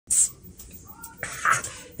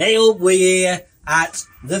Hey up, we're here at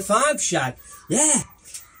the Five Shack. Yeah,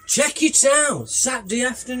 check it out. Saturday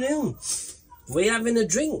afternoon. We're having a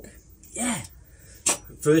drink. Yeah,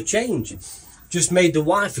 for a change. Just made the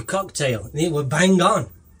wife a cocktail and it was bang on.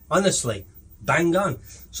 Honestly, bang on.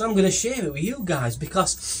 So I'm going to share it with you guys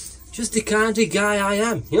because just the kind of guy I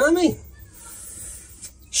am. You know what I mean?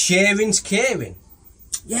 Sharing's caring.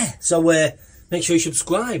 Yeah, so make sure you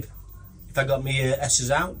subscribe. If I got me S's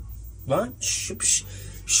out, right?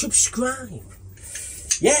 Subscribe.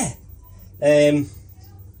 Yeah. Yeah,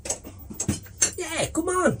 come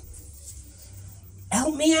on.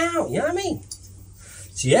 Help me out, you know what I mean?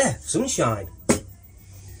 So yeah, sunshine.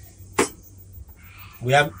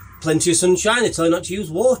 We have plenty of sunshine. They tell you not to use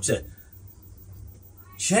water.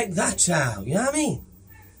 Check that out, you know what I mean?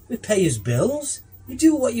 We pay his bills. You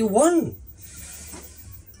do what you want.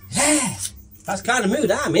 Yeah, that's kind of mood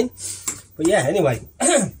I'm in. But yeah, anyway.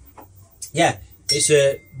 Yeah, it's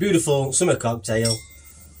a beautiful summer cocktail.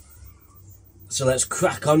 So let's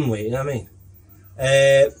crack on with it, you know what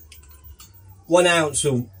I mean? 1 ounce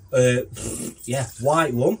of, yeah,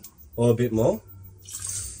 white rum, or a bit more.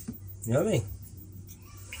 You know what I mean?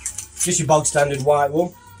 Just your bog standard white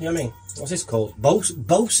rum, you know what I mean? What's this called?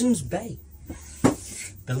 Bosun's Bay.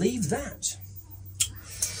 Believe that.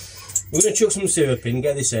 We're going to chuck some syrup in,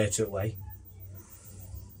 get this out away.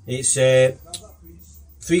 It's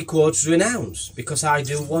 3/4 of an ounce, because I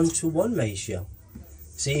do 1-to-1 ratio.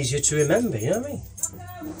 It's easier to remember, you know what I mean?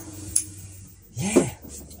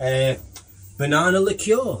 Yeah. Banana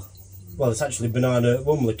liqueur. Well, it's actually banana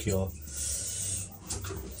rum liqueur.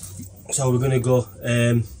 So we're going to go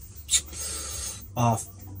half,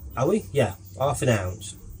 are we? Yeah, half an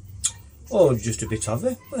ounce. Or just a bit of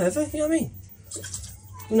it, whatever, you know what I mean?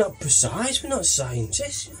 We're not precise, we're not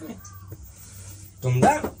scientists, you know what I mean? Done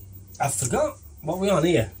that. I forgot. What are we on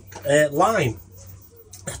here? Lime.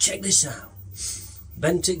 Now check this out.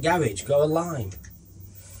 Bentic Garage, got a lime.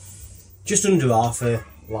 Just under half a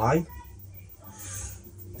lime.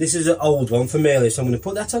 This is an old one from earlier, so I'm going to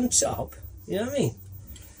put that on top. You know what I mean?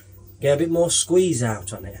 Get a bit more squeeze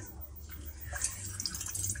out on it.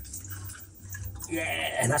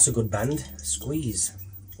 Yeah, and that's a good band. Squeeze.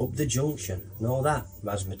 Up the junction. And all that.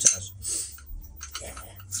 Razzmatazz. Yeah.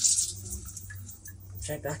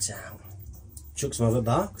 Check that out. Chuck some of it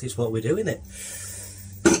back. It's what we're doing it.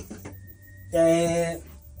 Yeah.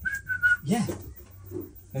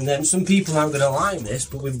 And then some people aren't going to like this,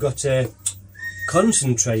 but we've got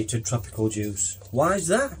concentrated tropical juice. Why is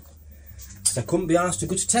that? Because I couldn't be asked to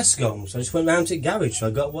go to Tesco, so I just went round to the garage, so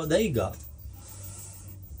I got what they got.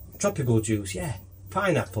 Tropical juice, yeah.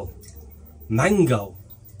 Pineapple. Mango.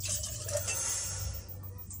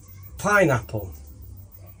 Pineapple.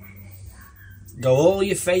 Go all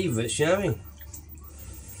your favourites, you know what I mean?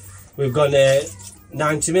 We've got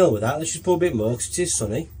 90ml with that. Let's just put a bit more because it is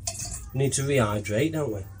sunny. We need to rehydrate,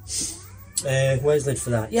 don't we? Where's the lid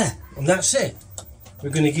for that? Yeah, and that's it.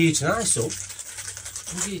 We're going to get it an ice up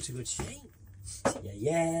and get it a good shape.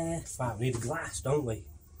 Yeah. Right, we need a glass, don't we?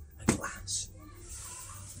 A glass.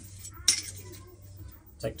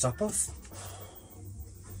 Take the top off.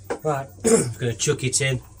 Right, we're going to chuck it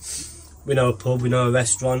in. We know a pub, we know a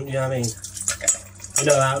restaurant, you know what I mean? We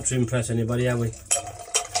know how to impress anybody, have we?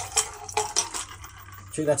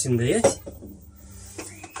 Chuck that in there.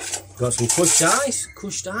 Got some crushed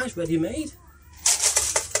ice ready made.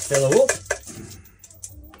 Fill her up.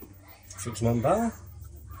 Chuck some on bar.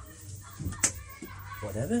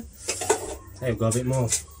 Whatever. Hey, we've got a bit more.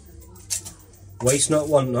 Waste not,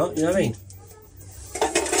 want not, you know what I mean?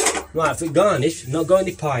 Right, for garnish, not got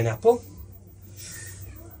any pineapple.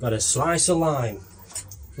 Got a slice of lime.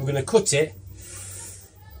 We're going to cut it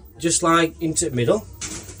just like into the middle.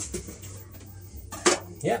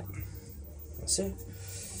 Yep, that's it.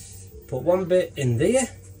 Put one bit in there.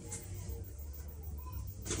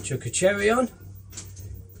 Chuck a cherry on.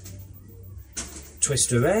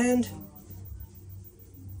 Twist around.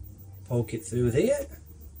 Poke it through there.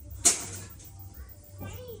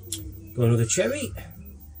 Go another cherry.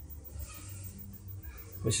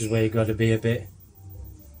 This is where you've got to be a bit,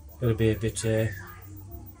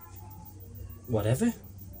 whatever.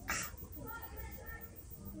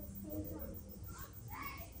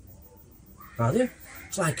 Are there?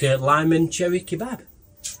 It's like a lime and cherry kebab.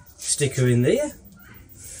 Stick her in there.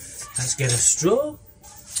 Let's get a straw.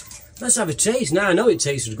 Let's have a taste. Now I know it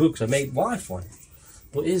tasted good because I made wife one.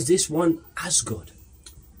 But is this one as good?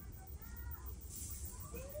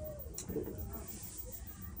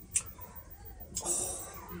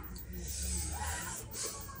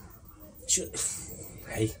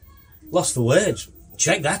 Hey, lost for words.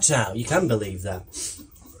 Check that out. You can believe that.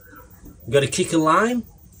 Got a kick of lime,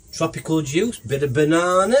 tropical juice, bit of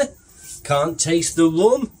banana, can't taste the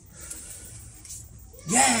rum.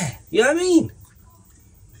 Yeah, you know what I mean?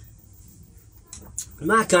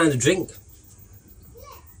 My kind of drink.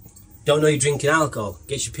 Don't know you're drinking alcohol,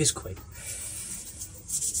 gets you pissed quick.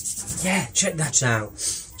 Yeah, check that out.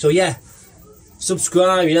 So yeah,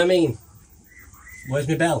 subscribe, you know what I mean? Where's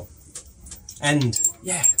my bell? And,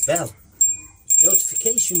 yeah, bell.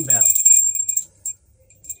 Notification bell.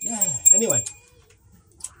 Yeah, anyway.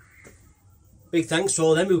 Big thanks to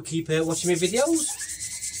all them who keep watching my videos.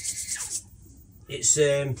 It's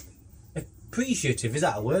appreciative, is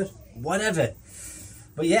that a word? Whatever.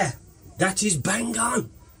 But yeah, that is bang on.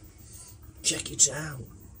 Check it out.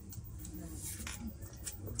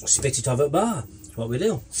 Spit it over at bar. That's what we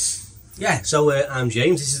do. Yeah, so I'm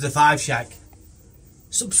James. This is the Five Shack.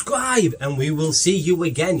 Subscribe and we will see you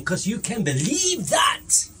again, because you can believe that.